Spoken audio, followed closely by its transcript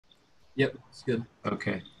Yep, it's good.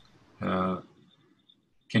 Okay.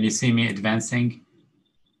 Can you see me advancing?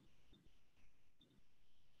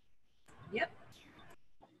 Yep.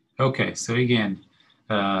 Okay, so again,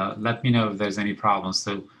 let me know if there's any problems.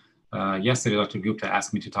 So yesterday, Dr. Gupta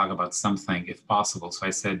asked me to talk about something, if possible. So I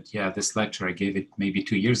said, yeah, this lecture, I gave it maybe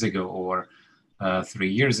 2 years ago or 3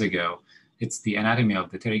 years ago. It's the anatomy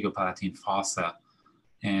of the Pterygopalatine fossa.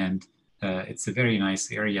 And it's a very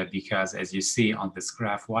nice area because, as you see on this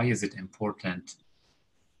graph, why is it important?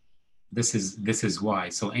 This is why.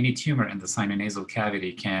 So any tumor in the sinonasal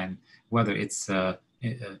cavity can, whether it's an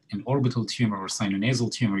orbital tumor or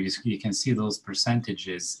sinonasal tumor, you can see those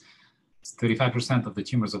percentages. 35% of the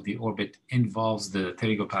tumors of the orbit involves the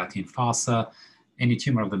pterygopalatine fossa. Any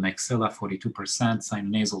tumor of the maxilla, 42%,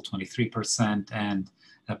 sinonasal, 23%, and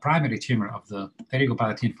a primary tumor of the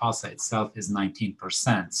pterygopalatine fossa itself is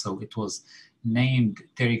 19%. So it was named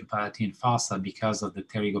pterygopalatine fossa because of the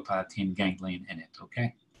pterygopalatine ganglion in it,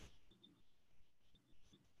 okay?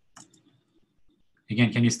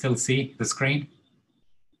 Again, can you still see the screen?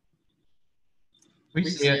 We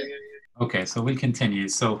see it. Okay, so we'll continue.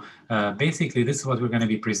 So basically, this is what we're going to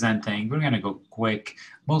be presenting. We're going to go quick.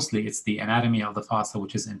 Mostly, it's the anatomy of the fossa,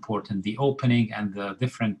 which is important, the opening and the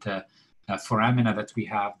different foramina that we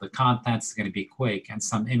have. The contents is going to be quick, and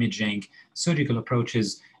some imaging, surgical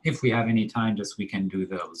approaches. If we have any time, just we can do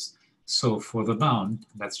those. So for the bone,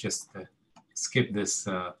 let's just skip this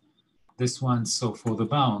this one. So for the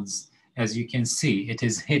bones, as you can see, it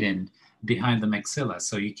is hidden behind the maxilla,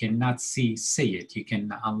 so you cannot see it. You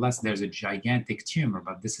can, unless there's a gigantic tumor,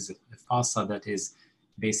 but this is a fossa that is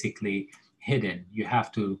basically hidden. You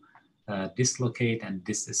have to dislocate and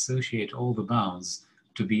disassociate all the bones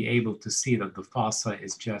to be able to see that the fossa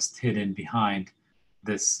is just hidden behind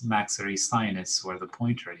this maxillary sinus where the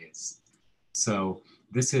pointer is. So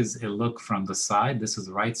this is a look from the side. This is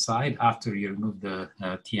the right side after you remove the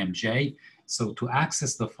TMJ. So to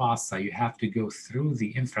access the fossa, you have to go through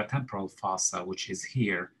the infratemporal fossa, which is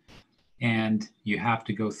here, and you have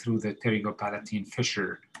to go through the pterygopalatine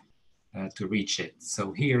fissure to reach it.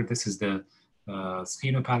 So here, this is the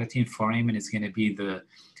sphenopalatine foramen. Is going to be the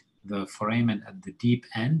foramen at the deep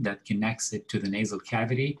end that connects it to the nasal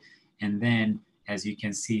cavity. And then, as you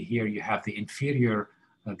can see here, you have the inferior,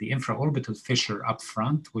 the infraorbital fissure up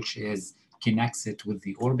front, which is connects it with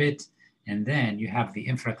the orbit. And then you have the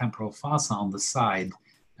infratemporal fossa on the side,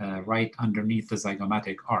 right underneath the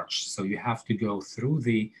zygomatic arch. So you have to go through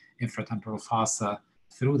the infratemporal fossa,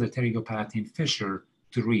 through the pterygopalatine fissure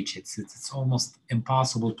to reach it. It's almost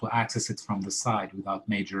impossible to access it from the side without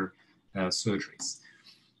major surgeries.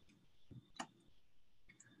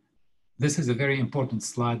 This is a very important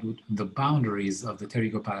slide with the boundaries of the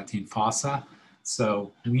pterygopalatine fossa.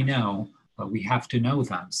 So we know, but we have to know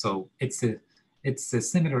them. So it's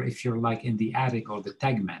similar if you're like in the attic or the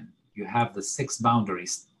tegmen. You have the 6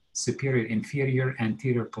 boundaries: superior, inferior,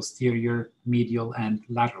 anterior, posterior, medial, and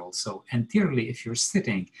lateral. So anteriorly, if you're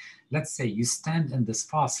sitting, let's say you stand in this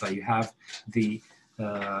fossa, you have the,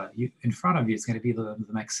 in front of you, it's going to be the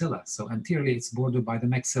maxilla. So anteriorly, it's bordered by the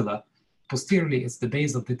maxilla. Posteriorly, it's the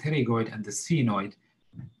base of the pterygoid and the sphenoid.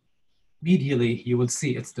 Medially, you will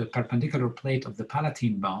see it's the perpendicular plate of the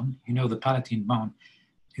palatine bone. You know the palatine bone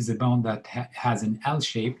is a bone that has an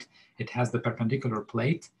L-shaped. It has the perpendicular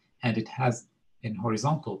plate, and it has an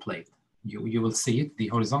horizontal plate. You will see it. The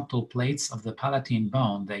horizontal plates of the palatine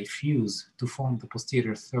bone, they fuse to form the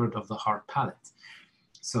posterior third of the hard palate.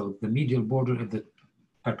 So the medial border of the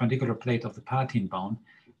perpendicular plate of the palatine bone.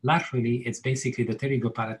 Laterally, it's basically the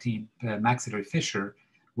pterygopalatine maxillary fissure,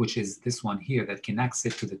 which is this one here that connects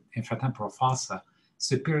it to the infratemporal fossa.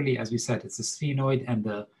 Superiorly, as we said, it's the sphenoid and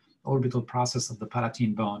the orbital process of the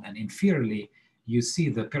palatine bone. And inferiorly, you see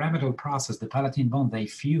the pyramidal process, the palatine bone, they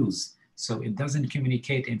fuse. So it doesn't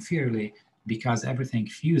communicate inferiorly because everything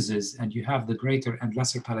fuses, and you have the greater and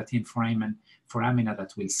lesser palatine foramina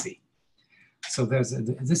that we'll see. So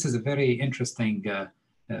this is a very interesting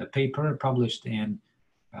paper published in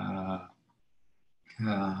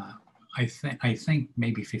I think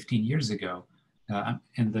maybe 15 years ago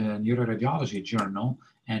in the Neuroradiology Journal,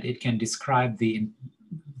 and it can describe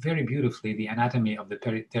very beautifully the anatomy of the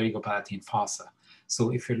pterygopalatine fossa.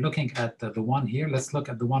 So if you're looking at the one here, let's look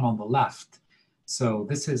at the one on the left. So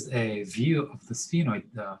this is a view of the sphenoid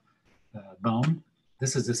bone.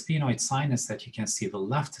 This is the sphenoid sinus that you can see, the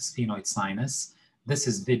left sphenoid sinus. This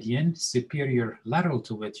is Vidian. Superior lateral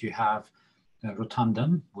to it, you have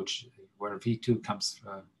rotundum, where V2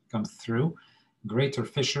 comes through, greater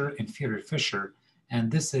fissure, inferior fissure,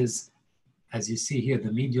 and this is, as you see here,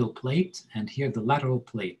 the medial plate, and here the lateral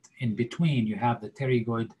plate. In between, you have the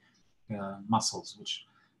pterygoid muscles, which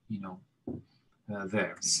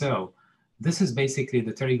there. So this is basically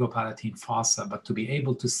the pterygopalatine fossa, but to be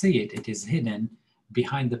able to see it, it is hidden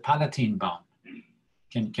behind the palatine bone.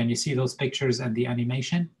 Can you see those pictures and the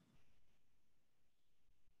animation?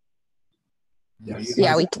 Yes.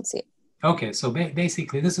 Yeah, we can see it. Okay, so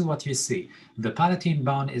basically this is what you see. The palatine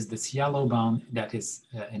bone is this yellow bone that is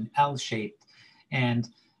an L-shaped, and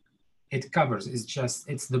it covers,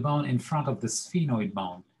 it's the bone in front of the sphenoid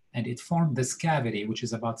bone, and it formed this cavity, which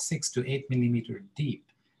is about 6 to 8 millimeter deep.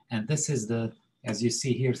 And this is as you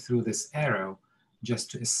see here through this arrow,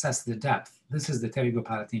 just to assess the depth, this is the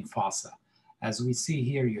pterygopalatine fossa. As we see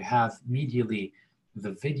here, you have medially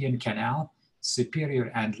the Vidian canal,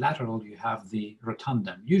 superior and lateral, you have the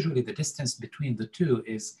rotundum. Usually the distance between the two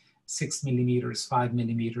is 6 millimeters, 5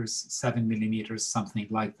 millimeters, 7 millimeters, something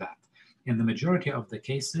like that. In the majority of the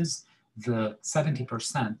cases, the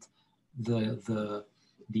 70%,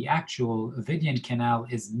 the actual Vidian canal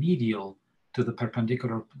is medial to the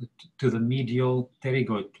perpendicular, to the medial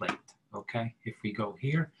pterygoid plate, okay? If we go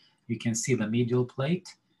here, you can see the medial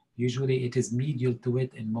plate. Usually it is medial to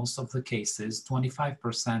it in most of the cases.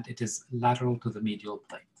 25% it is lateral to the medial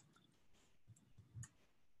plate.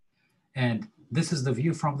 And this is the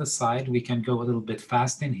view from the side. We can go a little bit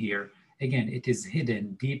fast in here. Again, it is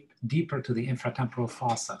hidden deeper to the infratemporal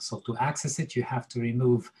fossa. So to access it, you have to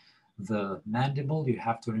remove the mandible, you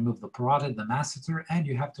have to remove the parotid, the masseter, and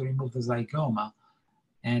you have to remove the zygoma,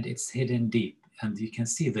 and it's hidden deep. And you can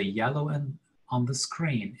see the yellow on the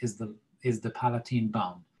screen is the palatine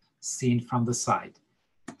bone, seen from the side.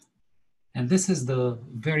 And this is the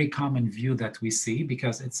very common view that we see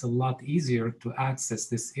because it's a lot easier to access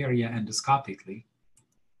this area endoscopically.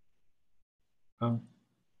 Oh.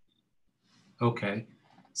 Okay,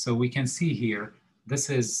 so we can see here, this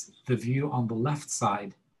is the view on the left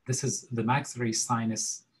side. This is the maxillary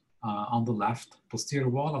sinus on the left, posterior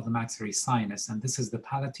wall of the maxillary sinus, and this is the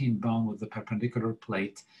palatine bone with the perpendicular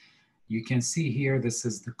plate. You can see here, this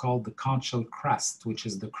is called the conchal crest, which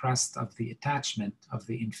is the crest of the attachment of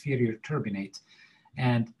the inferior turbinate.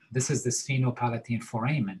 And this is the sphenopalatine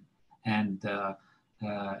foramen. And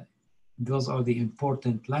those are the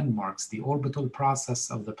important landmarks, the orbital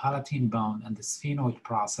process of the palatine bone and the sphenoid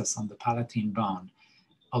process on the palatine bone.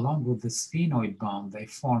 Along with the sphenoid bone, they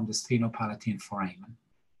form the sphenopalatine foramen.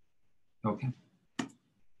 Okay.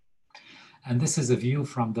 And this is a view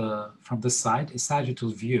from the side, a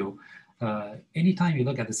sagittal view. Anytime you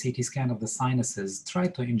look at the CT scan of the sinuses, try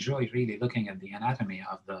to enjoy really looking at the anatomy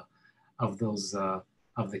of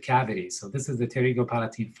the cavities. So this is the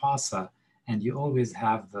pterygopalatine fossa, and you always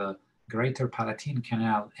have the greater palatine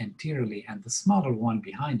canal anteriorly and the smaller one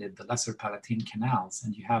behind it, the lesser palatine canals,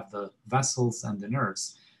 and you have the vessels and the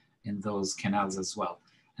nerves in those canals as well.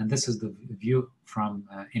 And this is the view from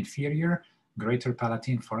inferior, greater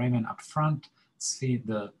palatine foramen up front, see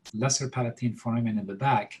the lesser palatine foramen in the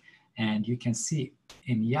back, and you can see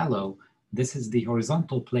in yellow, this is the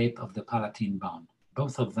horizontal plate of the palatine bone.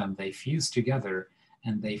 Both of them, they fuse together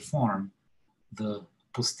and they form the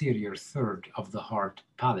posterior third of the hard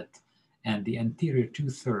palate. And the anterior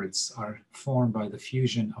 2/3 are formed by the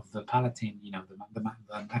fusion of the palatine, the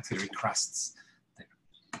maxillary crests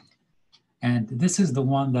there. And this is the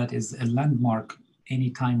one that is a landmark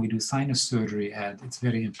anytime we do sinus surgery, and it's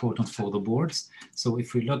very important for the boards. So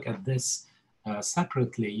if we look at this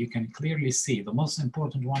separately, you can clearly see the most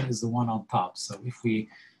important one is the one on top. So if we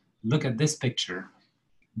look at this picture,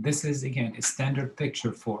 this is, again, a standard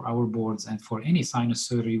picture for our boards and for any sinus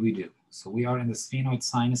surgery we do. So we are in the sphenoid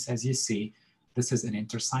sinus, as you see. This is an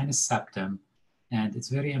intersinus septum, and it's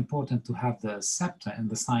very important to have the septa in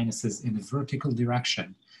the sinuses in a vertical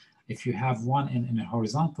direction. If you have one in a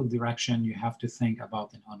horizontal direction, you have to think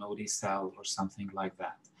about an Onodi cell or something like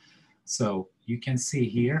that. So you can see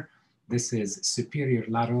here, this is superior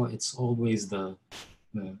lateral. It's always the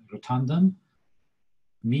rotundum.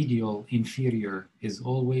 Medial inferior is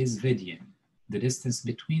always Vidian. The distance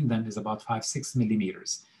between them is about 5-6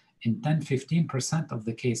 millimeters. In 10-15% of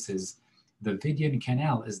the cases, the Vidian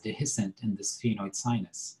canal is dehiscent in the sphenoid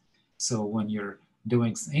sinus. So when you're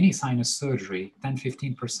doing any sinus surgery,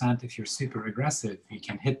 10-15%, if you're super aggressive, you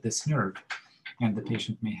can hit this nerve and the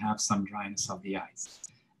patient may have some dryness of the eyes.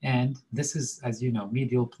 And this is, as you know,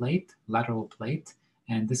 medial plate, lateral plate,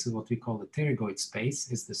 and this is what we call the pterygoid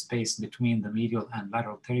space, is the space between the medial and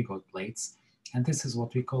lateral pterygoid plates. And this is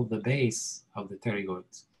what we call the base of the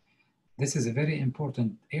pterygoids. This is a very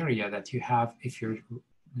important area that you have if you're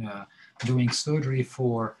doing surgery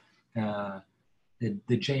for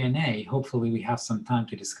the JNA. Hopefully we have some time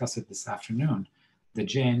to discuss it this afternoon. The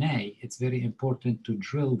JNA, it's very important to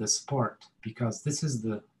drill this part because this is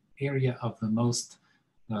the area of the most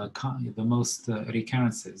most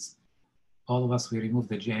recurrences. All of us, we remove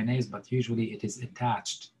the GNAs, but usually it is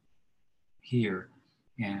attached here,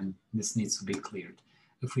 and this needs to be cleared.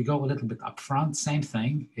 If we go a little bit up front, same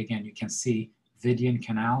thing. Again, you can see Vidian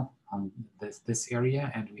canal on this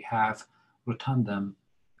area, and we have rotundum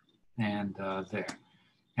and there.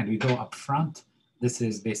 And we go up front. This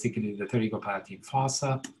is basically the Pterygopalatine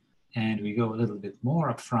fossa, and we go a little bit more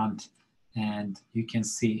up front, and you can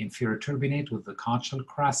see inferior turbinate with the conchal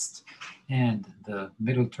crest and the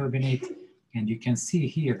middle turbinate. And you can see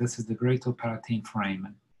here, this is the greater palatine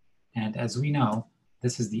foramen. And as we know,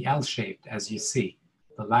 this is the L-shaped, as you see,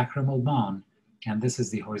 the lacrimal bone, and this is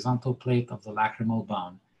the horizontal plate of the lacrimal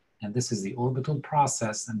bone. And this is the orbital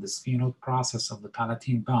process and the sphenoid process of the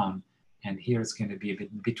palatine bone. And here it's going to be a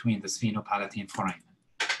bit between the sphenopalatine foramen.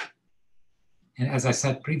 And as I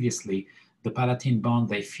said previously, the palatine bone,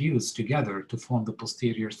 they fuse together to form the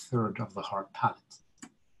posterior third of the hard palate.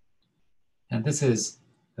 And this is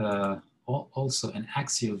also an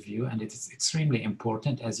axial view, and it is extremely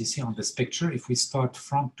important. As you see on this picture, if we start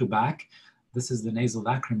front to back, this is the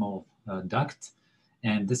nasolacrimal duct,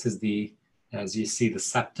 and this is the, as you see, the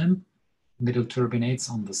septum, middle turbinates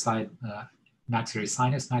on the side, maxillary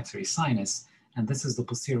sinus, and this is the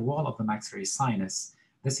posterior wall of the maxillary sinus.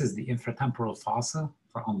 This is the infratemporal fossa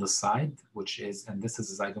on the side, which is, and this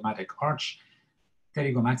is a zygomatic arch,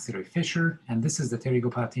 pterygomaxillary fissure, and this is the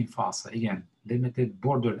pterygopalatine fossa, again, limited,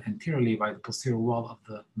 bordered anteriorly by the posterior wall of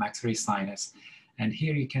the maxillary sinus. And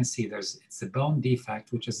here you can see it's a bone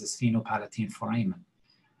defect, which is the sphenopalatine foramen.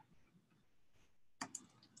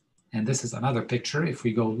 And this is another picture. If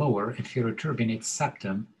we go lower, inferior turbinate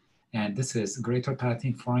septum, and this is greater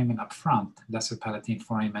palatine foramen up front, lesser palatine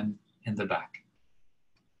foramen in the back.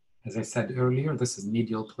 As I said earlier, this is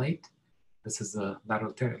medial plate. This is the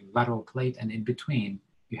lateral plate, and in between,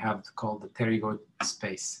 you have called the pterygoid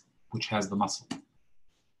space, which has the muscle.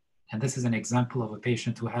 And this is an example of a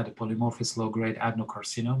patient who had a polymorphous low-grade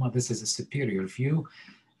adenocarcinoma. This is a superior view,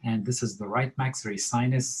 and this is the right maxillary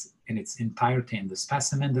sinus in its entirety in the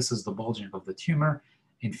specimen. This is the bulging of the tumor,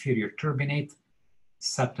 inferior turbinate,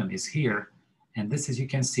 septum is here, and this is, you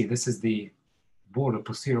can see, this is the border,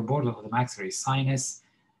 posterior border of the maxillary sinus,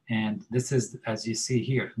 and this is, as you see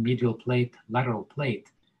here, medial plate, lateral plate,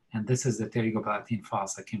 and this is the pterygopalatine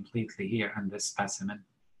fossa completely here in this specimen.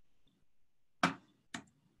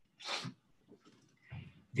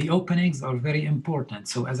 The openings are very important.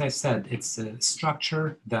 So as I said, it's a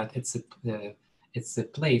structure that it's a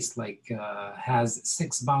place like has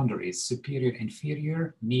 6 boundaries: superior,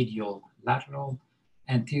 inferior, medial, lateral,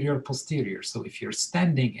 anterior, posterior. So if you're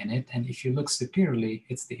standing in it, and if you look superiorly,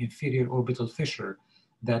 it's the inferior orbital fissure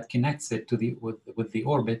that connects it to with the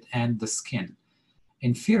orbit and the skin.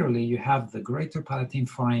 Inferiorly, you have the greater palatine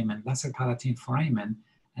foramen, lesser palatine foramen,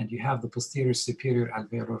 and you have the posterior superior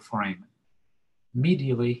alveolar foramen.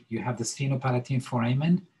 Medially, you have the sphenopalatine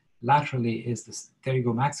foramen. Laterally is the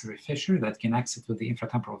pterygomaxillary fissure that connects it with the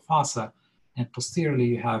infratemporal fossa. And posteriorly,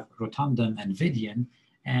 you have rotundum and Vidian.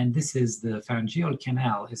 And this is the pharyngeal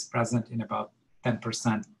canal is present in about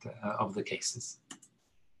 10% of the cases.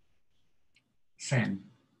 Same.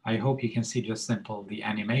 I hope you can see just simple the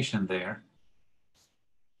animation there.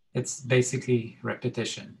 It's basically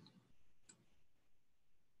repetition.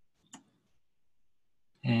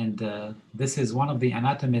 And this is one of the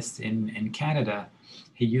anatomists in Canada.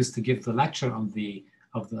 He used to give the lecture on the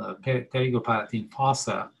pterygopalatine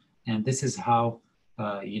fossa, and this is how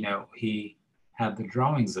he had the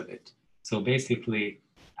drawings of it. So basically,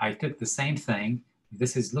 I took the same thing.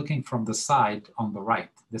 This is looking from the side on the right.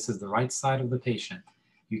 This is the right side of the patient.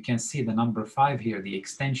 You can see the number 5 here. The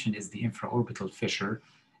extension is the infraorbital fissure,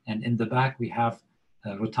 and in the back we have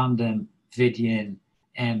rotundum, Vidian,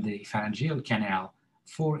 and the pharyngeal canal.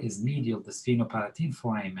 4 is medial, the sphenopalatine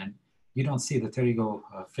foramen. You don't see the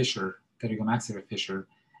pterygomaxillary fissure.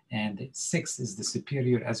 And 6 is the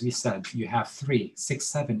superior, as we said. You have 3, 6,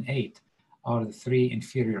 7, 8 are the 3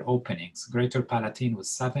 inferior openings. Greater palatine with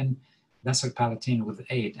 7, lesser palatine with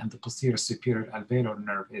 8, and the posterior superior alveolar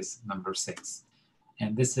nerve is number 6.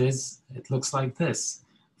 And this is, it looks like this.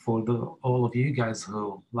 For all of you guys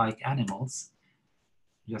who like animals,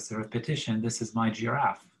 just a repetition, this is my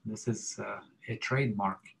giraffe. This is a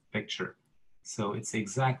trademark picture. So it's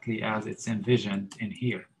exactly as it's envisioned in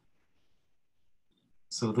here.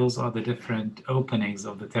 So those are the different openings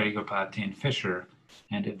of the pterygopalatine fissure.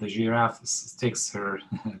 And if the giraffe sticks her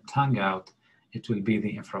tongue out, it will be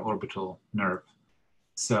the infraorbital nerve.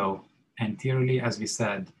 So anteriorly, as we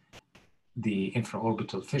said, the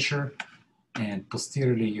infraorbital fissure, and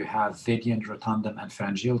posteriorly you have Vidian, rotundum, and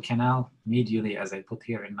pharyngeal canal. Medially, as I put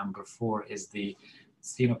here in number 4, is the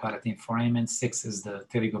sphenopalatine foramen, 6 is the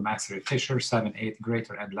pterygomaxillary fissure, 7, 8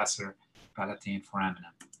 greater and lesser palatine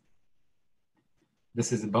foramina.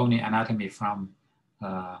 This is the bony anatomy from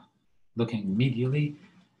looking medially.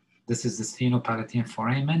 This is the sphenopalatine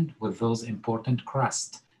foramen with those important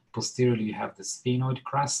crusts. Posteriorly, you have the sphenoid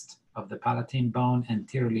crust of the palatine bone.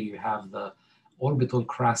 Anteriorly, you have the orbital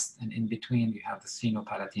crust, and in between, you have the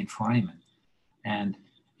sphenopalatine foramen. And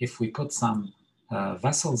if we put some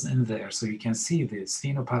vessels in there, so you can see the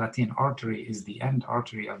sphenopalatine artery is the end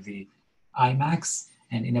artery of the IMAX,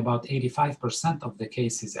 and in about 85% of the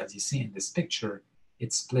cases, as you see in this picture,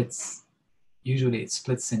 it splits, usually it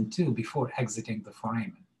splits in two before exiting the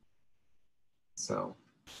foramen. So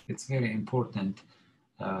it's very important.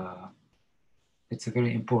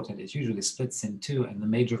 It usually splits in two, and the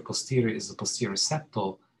major posterior is the posterior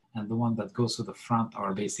septal, and the one that goes to the front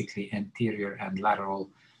are basically anterior and lateral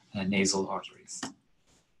nasal arteries.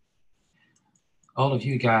 All of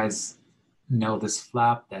you guys know this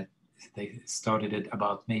flap that they started it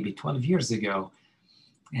about maybe 12 years ago,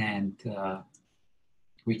 and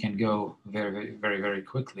we can go very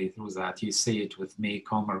quickly through that. You see it with me,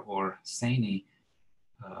 Comer, or Saini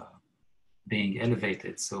being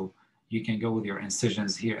elevated. So you can go with your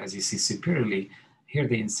incisions here, as you see superiorly. Here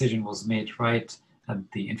the incision was made right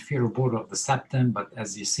at the inferior border of the septum, but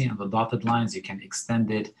as you see on the dotted lines, you can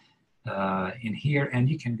extend it in here, and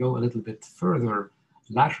you can go a little bit further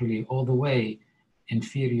laterally all the way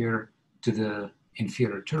inferior to the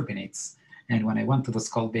inferior turbinates. And when I went to the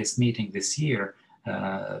skull base meeting this year,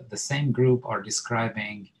 the same group are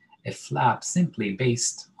describing a flap simply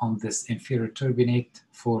based on this inferior turbinate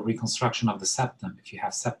for reconstruction of the septum. If you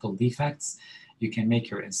have septal defects, you can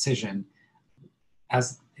make your incision,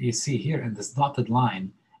 as you see here in this dotted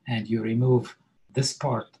line, and you remove this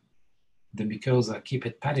part, the mucosa, keep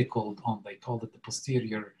it pedicled on, they call it the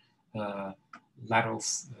posterior lateral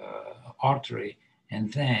artery,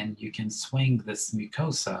 and then you can swing this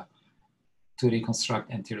mucosa to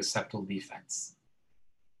reconstruct anterior septal defects.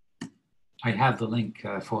 I have the link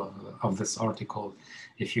of this article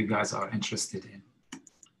if you guys are interested in.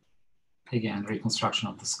 Again, reconstruction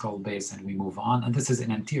of the skull base, and we move on. And this is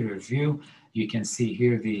an anterior view. You can see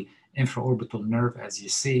here the infraorbital nerve, as you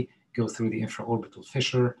see, go through the infraorbital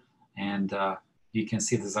fissure, and you can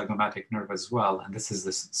see the zygomatic nerve as well. And this is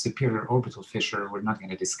the superior orbital fissure we're not going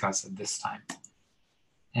to discuss at this time.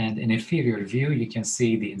 And in inferior view, you can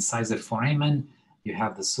see the incisive foramen. You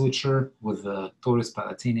have the suture with the torus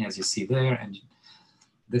palatini, as you see there, and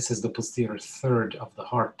this is the posterior third of the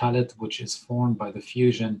hard palate, which is formed by the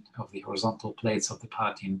fusion of the horizontal plates of the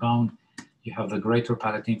palatine bone. You have the greater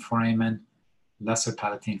palatine foramen, lesser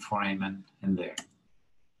palatine foramen in there.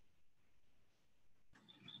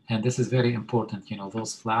 And this is very important, you know,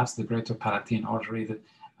 those flaps, the greater palatine artery,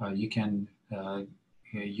 that you can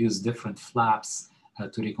use different flaps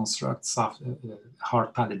to reconstruct soft,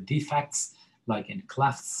 hard palate defects, like in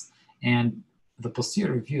clefts. And the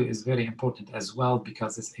posterior view is very important as well,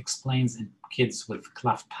 because it explains in kids with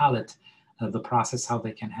cleft palate the process, how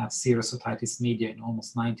they can have serous otitis media in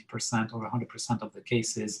almost 90% or 100% of the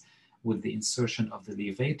cases with the insertion of the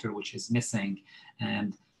levator, which is missing,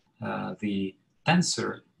 and the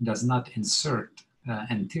tensor does not insert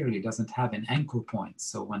anteriorly, doesn't have an anchor point.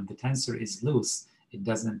 So when the tensor is loose, it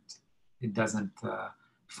doesn't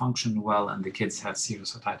function well, and the kids have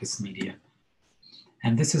serous otitis media.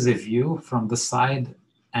 And this is a view from the side,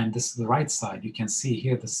 and this is the right side. You can see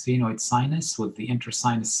here the sphenoid sinus with the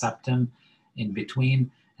intersinus septum in between.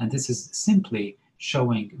 And this is simply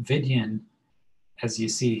showing Vidian, as you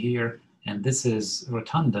see here, and this is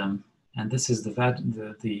rotundum, and this is the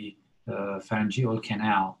pharyngeal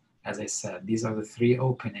canal. As I said, these are the three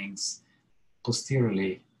openings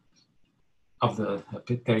posteriorly of the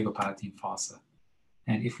pterygopalatine fossa.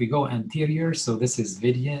 And if we go anterior, so this is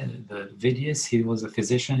Vidius. He was a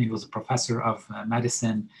physician. He was a professor of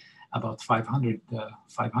medicine about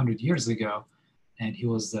 500 years ago. And he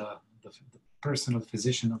was the personal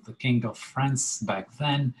physician of the King of France back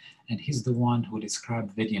then. And he's the one who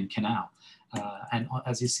described Vidian canal. And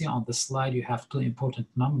as you see on the slide, you have two important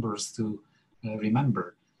numbers to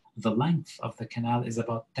remember. The length of the canal is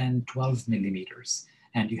about 10, 12 millimeters.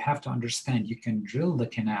 And you have to understand, you can drill the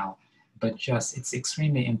canal, but just it's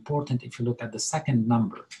extremely important if you look at the second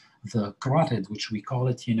number, the carotid, which we call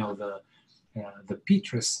it, you know, the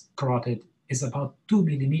petrous carotid is about 2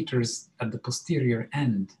 millimeters at the posterior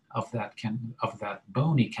end of that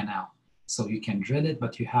bony canal. So you can drill it,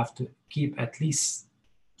 but you have to keep at least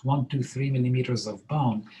 1, 2, 3 millimeters of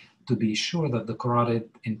bone to be sure that the carotid,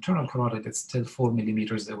 internal carotid, is still 4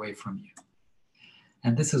 millimeters away from you.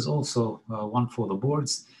 And this is also one for the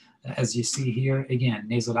boards. As you see here, again,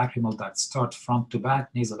 nasolacrimal duct start front to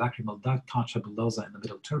back, nasolacrimal duct, concha bullosa in the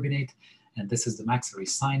middle turbinate, and this is the maxillary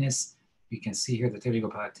sinus. You can see here the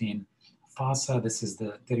pterygopalatine fossa. This is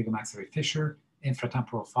the pterygomaxillary fissure,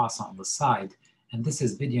 infratemporal fossa on the side, and this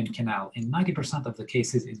is Vidian canal. In 90% of the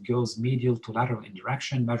cases, it goes medial to lateral in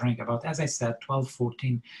direction, measuring about, as I said, 12,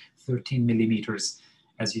 14, 13 millimeters,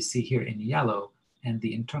 as you see here in yellow, and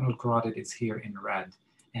the internal carotid is here in red.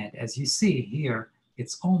 And as you see here,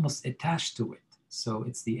 it's almost attached to it. So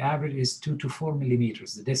it's the average is 2 to 4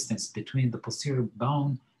 millimeters, the distance between the posterior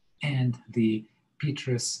bone and the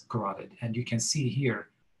petrous carotid. And you can see here,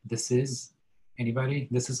 this is, anybody?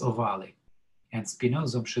 This is ovale. And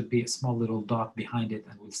spinosum should be a small little dot behind it,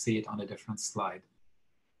 and we'll see it on a different slide.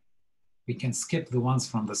 We can skip the ones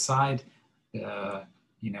from the side, and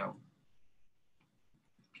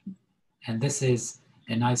this is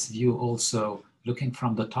a nice view also looking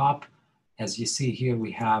from the top. As you see here,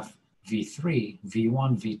 we have V3,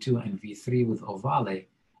 V1, V2, and V3 with ovale.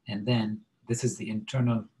 And then this is the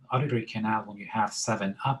internal auditory canal when you have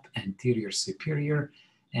 7 up, anterior superior.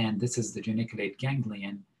 And this is the geniculate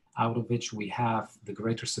ganglion, out of which we have the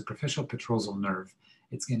greater superficial petrosal nerve.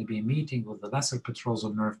 It's going to be meeting with the lesser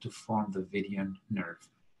petrosal nerve to form the Vidian nerve.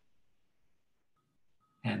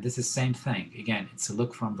 And this is same thing. Again, it's a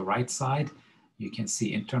look from the right side. You can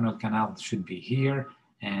see internal canal should be here.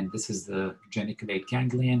 And this is the geniculate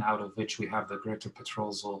ganglion, out of which we have the greater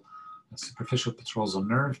petrosal, superficial petrosal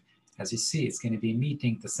nerve. As you see, it's going to be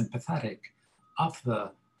meeting the sympathetic of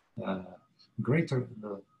the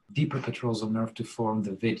deeper petrosal nerve to form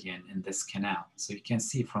the Vidian in this canal. So you can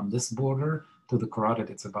see from this border to the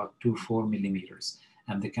carotid, it's about 2-4 millimeters.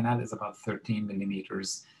 And the canal is about 13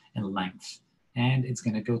 millimeters in length. And it's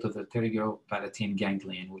going to go to the pterygopalatine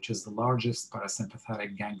ganglion, which is the largest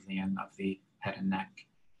parasympathetic ganglion of the head and neck.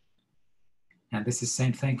 And this is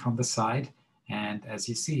same thing from the side. And as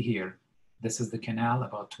you see here, this is the canal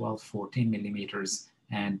about 12-14 millimeters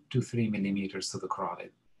and 2-3 millimeters to the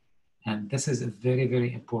carotid. And this is a very,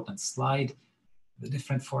 very important slide, the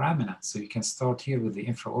different foramina. So you can start here with the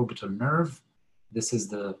infraorbital nerve. This is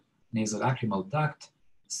the nasolacrimal duct,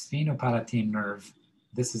 sphenopalatine nerve.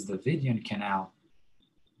 This is the Vidian canal.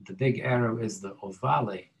 The big arrow is the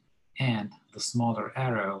ovale, and the smaller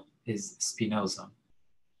arrow is spinosum.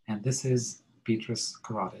 And this is petrous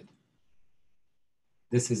carotid.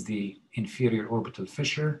 This is the inferior orbital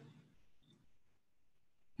fissure.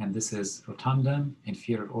 And this is rotundum,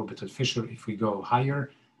 inferior orbital fissure if we go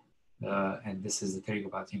higher. And this is the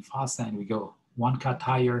pterygopalatine fossa, and we go one cut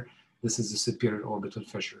higher. This is the superior orbital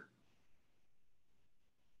fissure.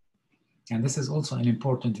 And this is also an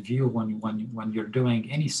important view when you're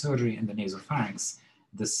doing any surgery in the nasopharynx.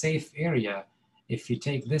 The safe area, if you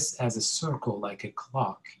take this as a circle like a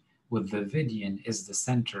clock, with the Vidian is the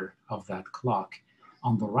center of that clock.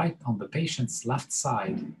 On the right, on the patient's left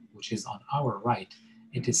side, which is on our right,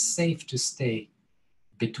 it is safe to stay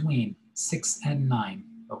between 6 and 9,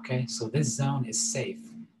 okay? So this zone is safe,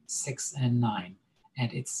 6 and 9.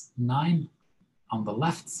 And it's 9 on the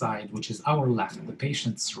left side, which is our left, the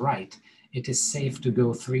patient's right, it is safe to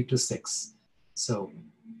go 3 to 6. So,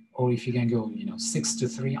 or if you can go, 6 to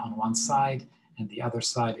 3 on one side, and the other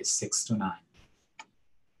side is 6 to 9.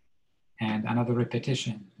 And another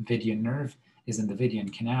repetition, Vidian nerve is in the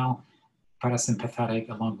Vidian canal, parasympathetic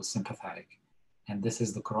along with sympathetic. And this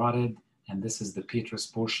is the carotid, and this is the petrous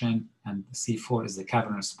portion, and C4 is the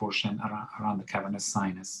cavernous portion around the cavernous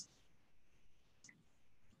sinus.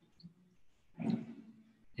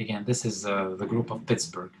 Again, this is the group of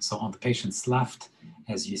Pittsburgh. So on the patient's left,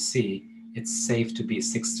 as you see, it's safe to be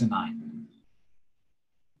 6 to 9.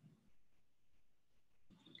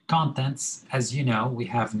 Contents, as you know, we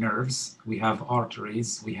have nerves, we have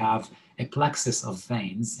arteries, we have a plexus of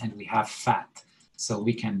veins, and we have fat. So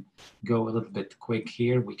we can go a little bit quick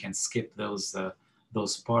here. We can skip those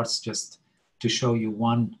parts just to show you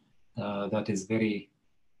one that is very,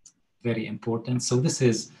 very important. So this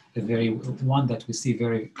is one that we see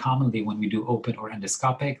very commonly when we do open or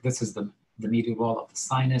endoscopic. This is the medial wall of the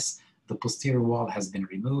sinus. The posterior wall has been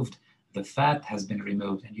removed. The fat has been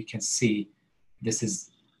removed, and you can see this is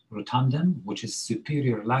rotundum, which is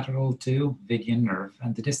superior lateral to Vidian nerve,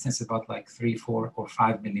 and the distance is about like 3, 4, or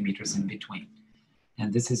 5 millimeters in between.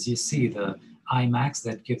 And this is, you see, the IMAX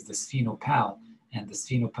that gives the sphenopal, and the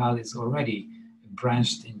sphenopal is already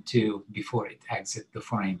branched into before it exits the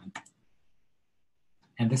foramen.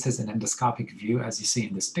 And this is an endoscopic view, as you see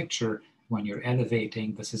in this picture. When you're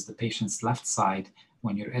elevating, this is the patient's left side.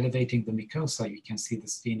 When you're elevating the mucosa, you can see the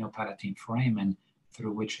sphenopalatine foramen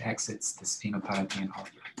through which exits the sphenopalatine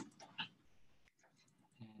artery.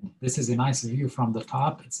 This is a nice view from the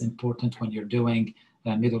top. It's important when you're doing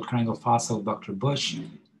middle cranial fossa with Dr. Bush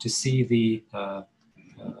to see the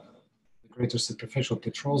greater superficial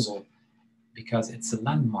petrosal, because it's a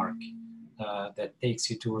landmark that takes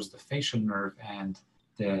you towards the facial nerve and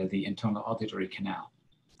the internal auditory canal.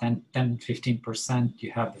 10–15%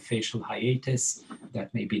 you have the facial hiatus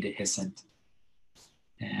that may be dehiscent.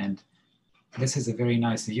 And this is a very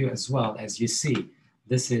nice view as well. As you see,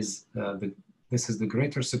 this is the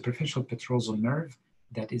greater superficial petrosal nerve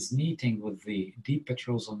that is meeting with the deep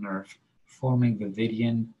petrosal nerve, forming the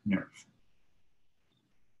Vidian nerve.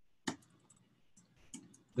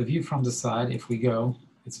 The view from the side, if we go,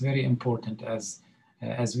 it's very important.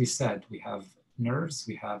 As we said, we have nerves,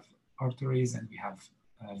 we have arteries, and we have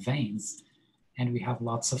veins, and we have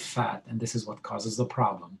lots of fat, and this is what causes the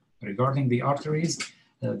problem. Regarding the arteries,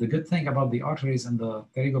 the good thing about the arteries and the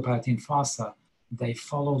pterygopalatine fossa, they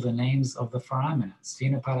follow the names of the foramina.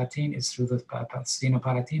 Sphenopalatine is through the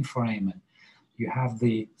sphenopalatine foramen. You have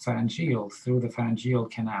the pharyngeal through the pharyngeal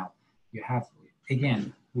canal. You have,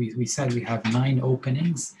 again, we said we have 9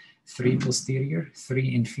 openings, 3 posterior,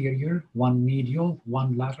 3 inferior, 1 medial,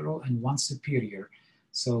 1 lateral, and 1 superior.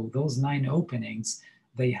 So those 9 openings,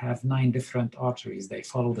 they have 9 different arteries. They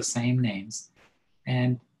follow the same names.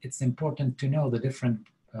 And it's important to know the different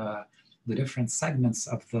segments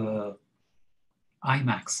of the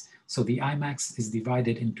IMAX. So the IMAX is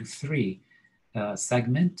divided into 3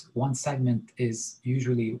 segments. One segment is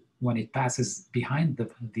usually when it passes behind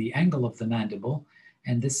the angle of the mandible.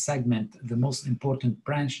 And this segment, the most important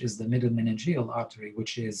branch is the middle meningeal artery,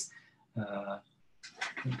 which is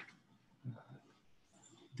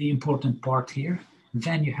the important part here.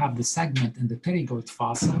 Then you have the segment in the pterygoid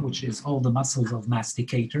fossa, which is all the muscles of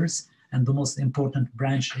masticators. And the most important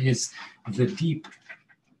branch is the deep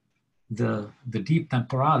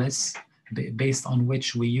temporalis, based on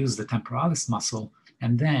which we use the temporalis muscle.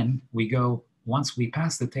 And then we go, once we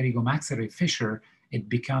pass the pterygomaxillary fissure, it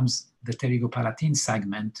becomes the pterygopalatine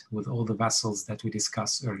segment with all the vessels that we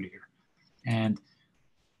discussed earlier. And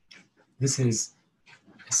this is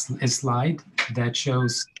a slide that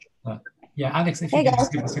shows, yeah, Alex, if you can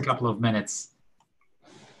just give us a couple of minutes.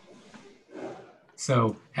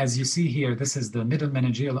 So as you see here, this is the middle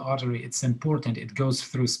meningeal artery. It's important. It goes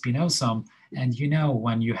through spinosum. And you know,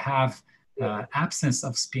 when you have absence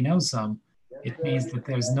of spinosum, it means that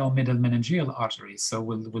there's no middle meningeal artery. So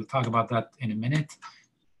we'll talk about that in a minute.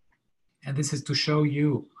 And this is to show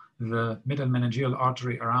you the middle meningeal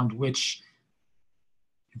artery around which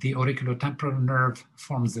the auriculotemporal nerve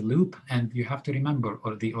forms the loop. And you have to remember,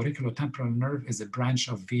 or the auriculotemporal nerve is a branch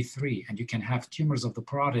of V3, and you can have tumors of the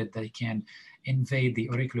parotid that can invade the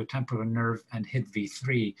auriculotemporal nerve and hit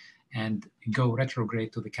V3 and go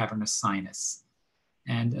retrograde to the cavernous sinus.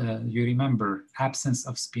 And you remember, absence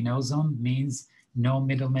of spinosum means no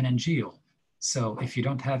middle meningeal. So if you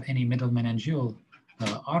don't have any middle meningeal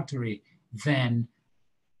artery, then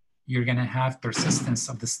you're gonna have persistence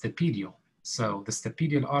of the stapedial. So the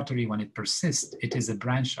stapedial artery, when it persists, it is a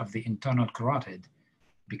branch of the internal carotid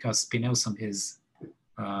because spinosum is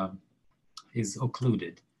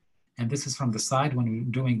occluded. And this is from the side. When you're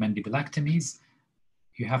doing mandibulectomies,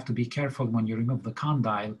 you have to be careful when you remove the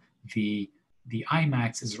condyle. The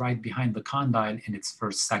IMAX is right behind the condyle in its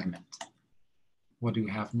first segment. What do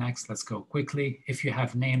we have next? Let's go quickly. If you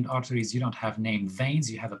have named arteries, you don't have named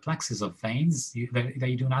veins. You have a plexus of veins.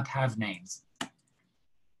 They do not have names.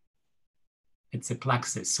 It's a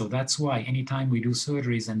plexus. So that's why anytime we do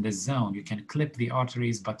surgeries in this zone, you can clip the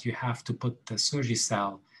arteries, but you have to put the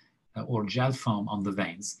Surgicel or gel foam on the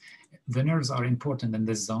veins. The nerves are important in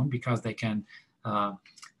this zone because they can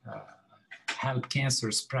help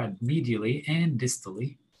cancer spread medially and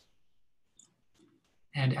distally.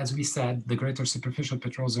 And as we said, the greater superficial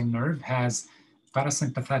petrosal nerve has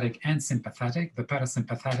parasympathetic and sympathetic. The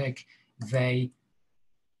parasympathetic, they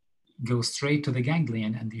go straight to the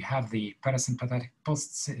ganglion, and you have the parasympathetic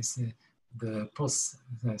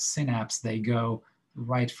the synapse, they go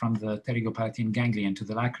right from the pterygopalatine ganglion to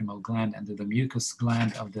the lacrimal gland and to the mucous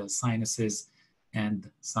gland of the sinuses and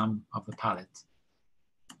some of the palate.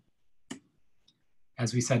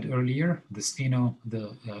 As we said earlier, the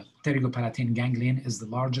pterygopalatine ganglion is the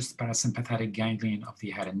largest parasympathetic ganglion of the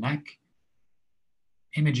head and neck.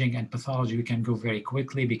 Imaging and pathology, we can go very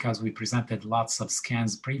quickly because we presented lots of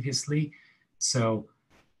scans previously. So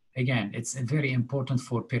again, it's very important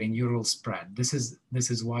for perineural spread. This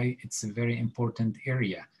is why it's a very important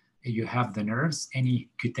area. You have the nerves, any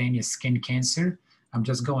cutaneous skin cancer. I'm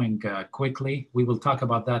just going quickly. We will talk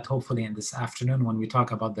about that hopefully in this afternoon when we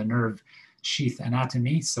talk about the nerve sheath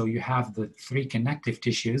anatomy. So you have the 3 connective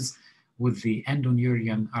tissues, with the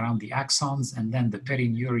endoneurium around the axons, and then the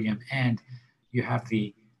perineurium, and you have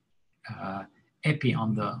the epi on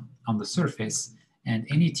the surface. And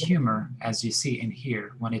any tumor, as you see in here,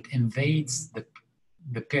 when it invades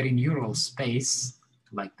the perineural space,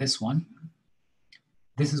 like this one,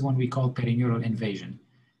 this is what we call perineural invasion.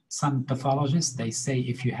 Some pathologists, they say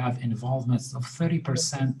if you have involvements of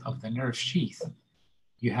 30% of the nerve sheath,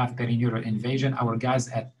 you have perineural invasion. Our guys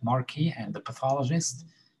at Marquis and the pathologist,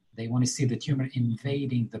 they want to see the tumor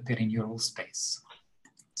invading the perineural space.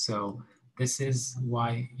 So this is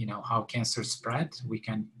why, you know, how cancer spread. We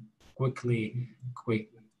can quickly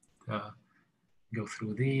go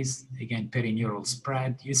through these. Again, perineural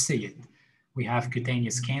spread, you see it. We have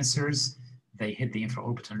cutaneous cancers. They hit the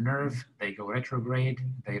infraorbital nerve, they go retrograde,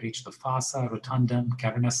 they reach the fossa, rotundum,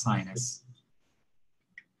 cavernous sinus.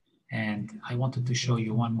 And I wanted to show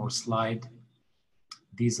you one more slide.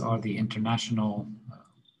 These are the international,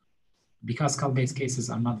 because skull-based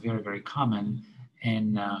cases are not very, very common. In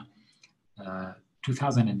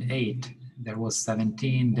 2008, there was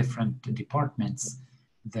 17 different departments.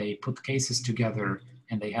 They put cases together,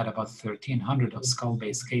 and they had about 1,300 of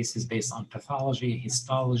skull-based cases based on pathology,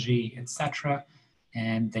 histology, etc.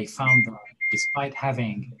 And they found that despite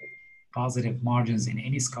having positive margins in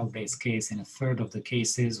any skull-based case, in a third of the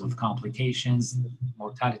cases with complications,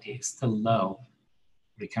 mortality is still low,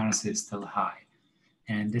 recurrence is still high.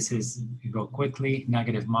 And this is, you go quickly,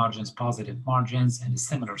 negative margins, positive margins, and a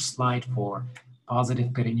similar slide for positive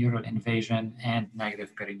perineural invasion and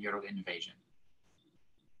negative perineural invasion.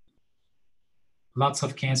 Lots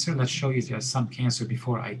of cancer. Let's show you some cancer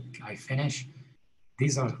before I finish.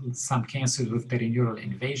 These are some cancers with perineural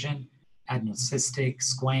invasion: adenocystic,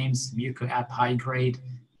 squamous, mucoap high grade,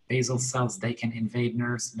 basal cells, they can invade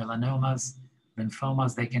nerves, melanomas,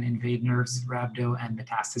 lymphomas, they can invade nerves, rhabdo, and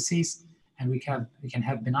metastases. And we can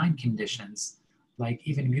have benign conditions like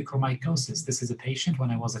even mucormycosis. This is a patient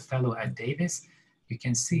when I was a fellow at Davis. You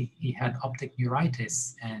can see he had optic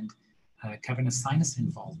neuritis and cavernous sinus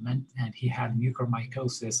involvement, and he had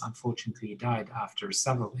mucormycosis. Unfortunately, he died after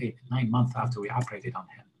 9 months after we operated on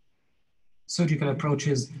him. Surgical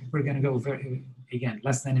approaches, we're going to go again,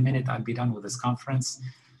 less than a minute, I'll be done with this conference.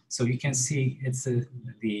 So you can see it's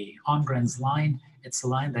the Ongren's line. It's a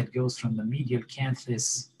line that goes from the medial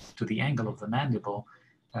canthus to the angle of the mandible.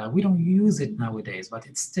 We don't use it nowadays, but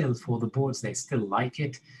it's still, for the boards, they still like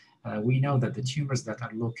it. We know that the tumors that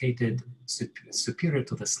are located superior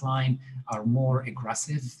to this line are more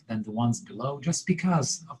aggressive than the ones below, just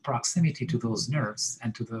because of proximity to those nerves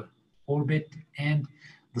and to the orbit and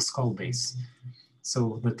the skull base.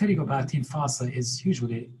 So the Pterygopalatine fossa is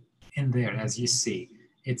usually in there, as you see.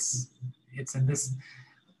 It's in this.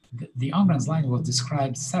 The Ongren's line was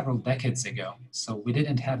described several decades ago, so we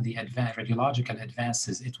didn't have the radiological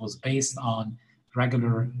advances. It was based on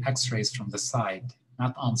regular X-rays from the side,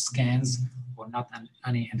 not on scans or not on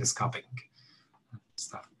any endoscopic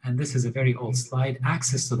stuff. And this is a very old slide.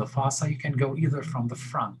 Access to the fossa, you can go either from the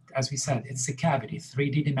front. As we said, it's a cavity,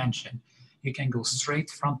 3D dimension. You can go straight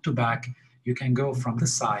front to back. You can go from the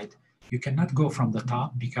side. You cannot go from the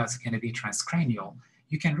top because it's going to be transcranial.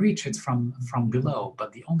 You can reach it from below,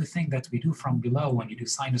 but the only thing that we do from below when you do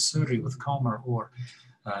sinus surgery with Comer or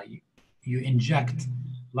you inject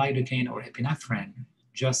lidocaine or epinephrine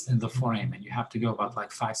just in the foramen, and you have to go about like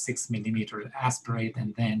 5-6 millimeters, aspirate,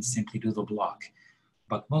 and then simply do the block.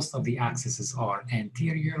 But most of the accesses are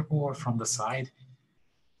anterior or from the side.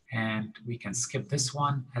 And we can skip this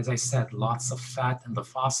one. As I said, lots of fat in the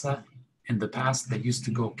fossa. In the past, they used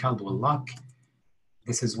to go Caldwell Luck.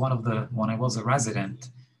 This is one of the, when I was a resident,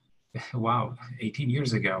 wow, 18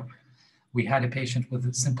 years ago, we had a patient with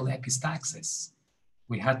a simple epistaxis.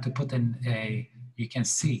 We had to put in a, you can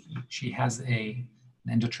see, she has a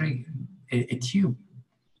tube,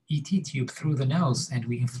 ET tube through the nose, and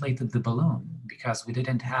we inflated the balloon because we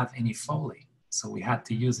didn't have any Foley. So we had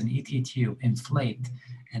to use an ET tube, inflate,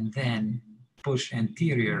 and then push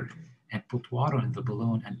anterior and put water in the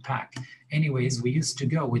balloon and pack. Anyways, we used to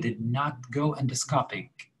go, we did not go endoscopic.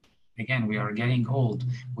 Again, we are getting old.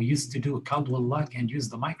 We used to do Caldwell Luck and use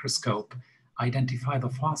the microscope, identify the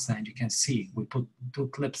fossa, and you can see, we put 2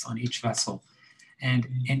 clips on each vessel. And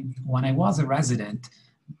when I was a resident,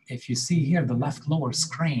 if you see here the left lower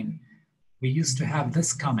screen, we used to have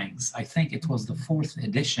this Cummings. I think it was the 4th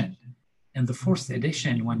edition. In the 4th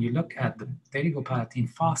edition, when you look at the Pterygopalatine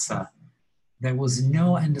fossa, there was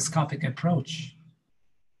no endoscopic approach.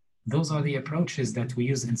 Those are the approaches that we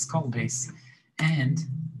use in skull base. And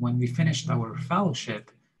when we finished our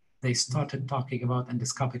fellowship, they started talking about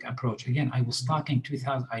endoscopic approach. Again, I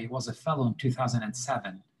was a fellow in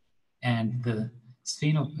 2007, and the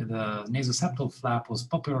The nasoseptal flap was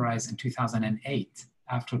popularized in 2008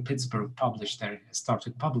 after Pittsburgh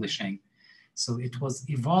started publishing. So it was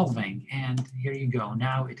evolving, and here you go.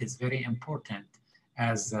 Now it is very important,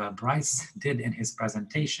 as Bryce did in his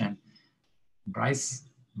presentation. Bryce,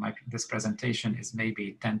 this presentation is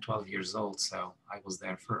maybe 10, 12 years old, so I was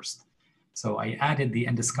there first. So I added the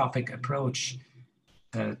endoscopic approach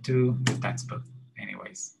to the textbook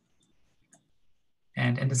anyways.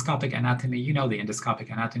 And endoscopic anatomy, you know the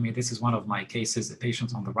endoscopic anatomy. This is one of my cases, a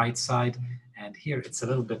patient on the right side. And here it's a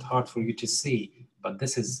little bit hard for you to see, but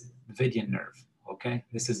this is Vidian nerve, okay?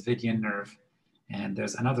 This is Vidian nerve. And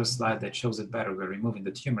there's another slide that shows it better. We're removing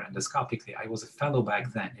the tumor endoscopically. I was a fellow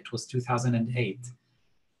back then. It was 2008.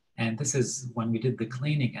 And this is when we did the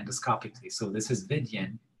cleaning endoscopically. So this is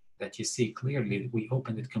Vidian that you see clearly. We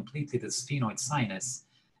opened it completely, the sphenoid sinus.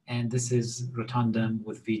 And this is rotundum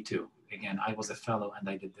with V2. Again, I was a fellow and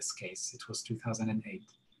I did this case. It was 2008.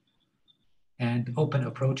 And open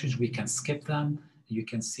approaches, we can skip them. You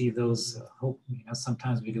can see those,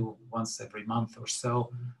 sometimes we do once every month or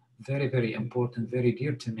so. Very, very important, very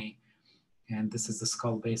dear to me. And this is the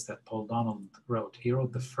skull base that Paul Donald wrote. He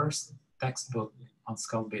wrote the first textbook on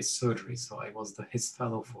skull base surgery. So I was his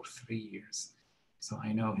fellow for 3 years. So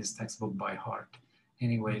I know his textbook by heart.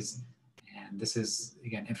 Anyways, and this is,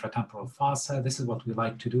 again, infratemporal fossa. This is what we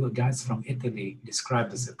like to do. Guys from Italy describe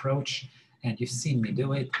this approach, and you've seen me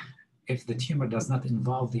do it. If the tumor does not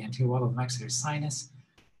involve the anterior wall of the maxillary sinus,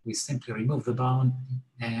 we simply remove the bone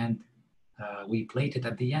and we plate it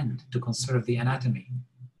at the end to conserve the anatomy.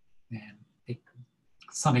 And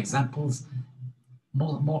some examples,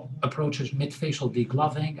 more approaches, midfacial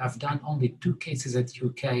degloving. I've done only 2 cases at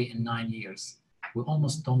UK in 9 years. We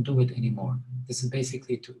almost don't do it anymore. This is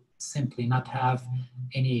basically to simply not have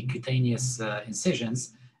any cutaneous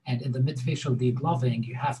incisions. And in the midfacial degloving,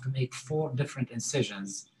 you have to make 4 different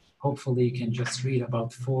incisions. Hopefully you can just read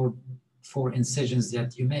about four incisions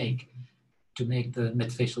that you make to make the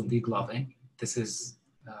midfacial degloving. This is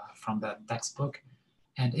from that textbook.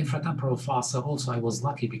 And infratemporal fossa, also I was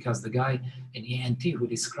lucky because the guy in ENT who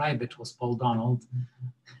described it was Paul Donald.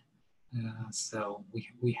 So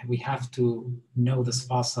we have to know this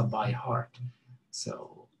fossa by heart.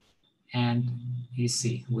 So, and you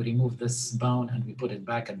see, we remove this bone and we put it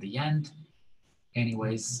back at the end.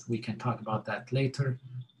 Anyways, we can talk about that later.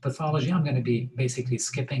 Pathology, I'm going to be basically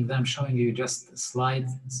skipping them, showing you just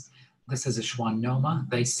slides. This is a schwannoma.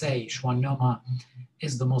 They say schwannoma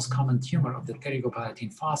is the most common tumor of the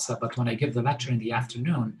Pterygopalatine fossa, but when I give the lecture in the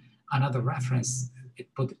afternoon, another reference,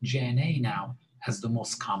 it put JNA now as the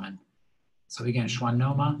most common. So again,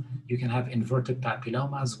 schwannoma, you can have inverted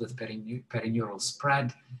papillomas with perineural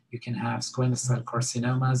spread. You can have squamous cell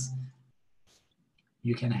carcinomas.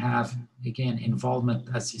 You can have, again, involvement,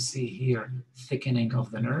 as you see here, thickening of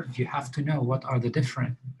the nerve. You have to know what are the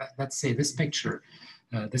different, let's say this picture,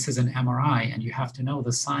 this is an MRI, and you have to know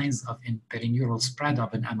the signs of perineural spread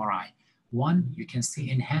of an MRI. 1, you can see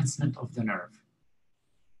enhancement of the nerve.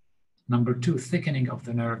 Number 2, thickening of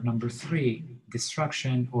the nerve. Number 3,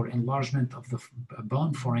 destruction or enlargement of the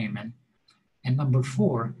bone foramen. And number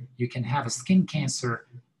 4, you can have a skin cancer,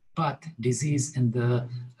 but disease in the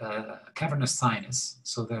cavernous sinus.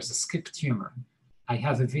 So there's a skip tumor. I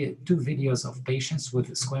have 2 videos of patients with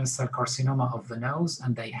squamous cell carcinoma of the nose,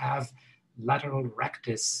 and they have lateral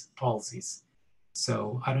rectus palsies.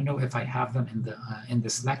 So I don't know if I have them in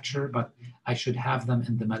this lecture, but I should have them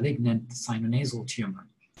in the malignant sinonasal tumor.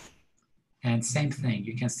 And same thing,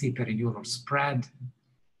 you can see perineural spread.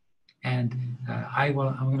 And I'm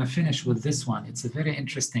going to finish with this one. It's a very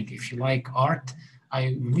interesting, if you like art,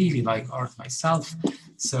 I really like art myself.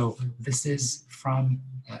 So this is from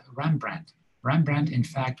Rembrandt. Rembrandt, in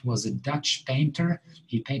fact, was a Dutch painter.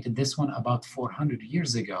 He painted this one about 400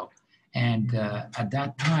 years ago. And at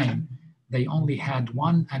that time, they only had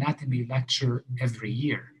 1 anatomy lecture every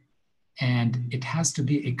year. And it has to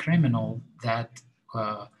be a criminal that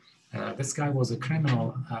this guy was a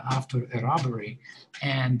criminal after a robbery,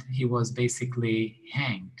 and he was basically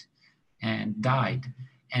hanged and died.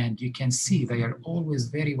 And you can see they are always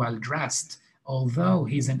very well dressed. Although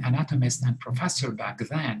he's an anatomist and professor back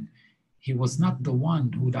then, he was not the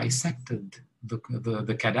one who dissected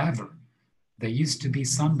the cadaver. There used to be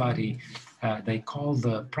somebody they call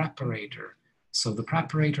the preparator. So the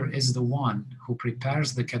preparator is the one who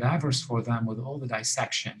prepares the cadavers for them with all the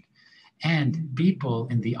dissection. And people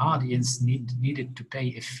in the audience needed to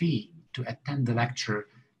pay a fee to attend the lecture,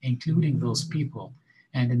 including those people.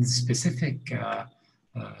 And in the specific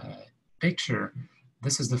picture,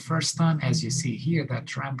 this is the first time, as you see here,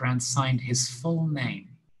 that Rembrandt signed his full name.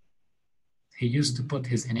 He used to put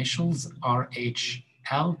his initials,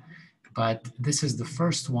 RHL, but this is the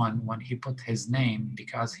first one when he put his name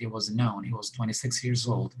because he was known. He was 26 years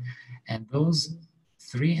old. And those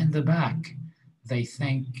three in the back, they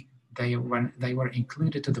think they were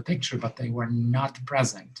included to the picture, but they were not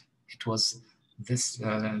present. It was this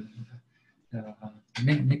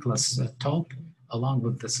Nicholas Tulp, along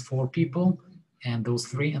with these four people, and those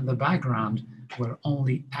three in the background were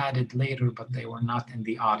only added later, but they were not in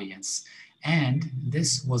the audience. And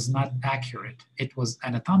this was not accurate. It was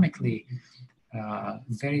anatomically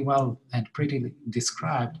very well and pretty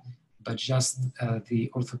described, but just the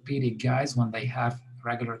orthopedic guys, when they have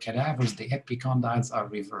regular cadavers, the epicondyles are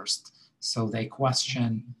reversed. So they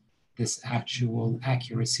question this actual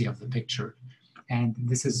accuracy of the picture. And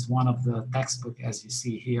this is one of the textbook, as you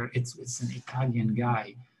see here. It's an Italian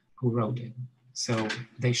guy who wrote it. So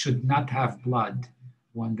they should not have blood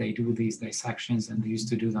when they do these dissections, and they used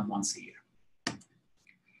to do them once a year.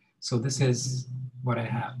 So this is what I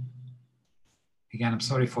have. Again, I'm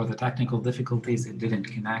sorry for the technical difficulties. It didn't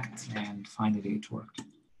connect, and finally it worked.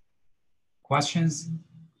 Questions?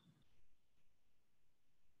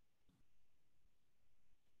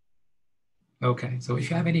 Okay, so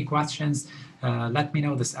if you have any questions, let me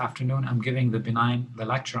know this afternoon. I'm giving the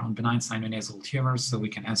lecture on benign sinonasal tumors, so we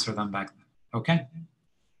can answer them back then. Okay?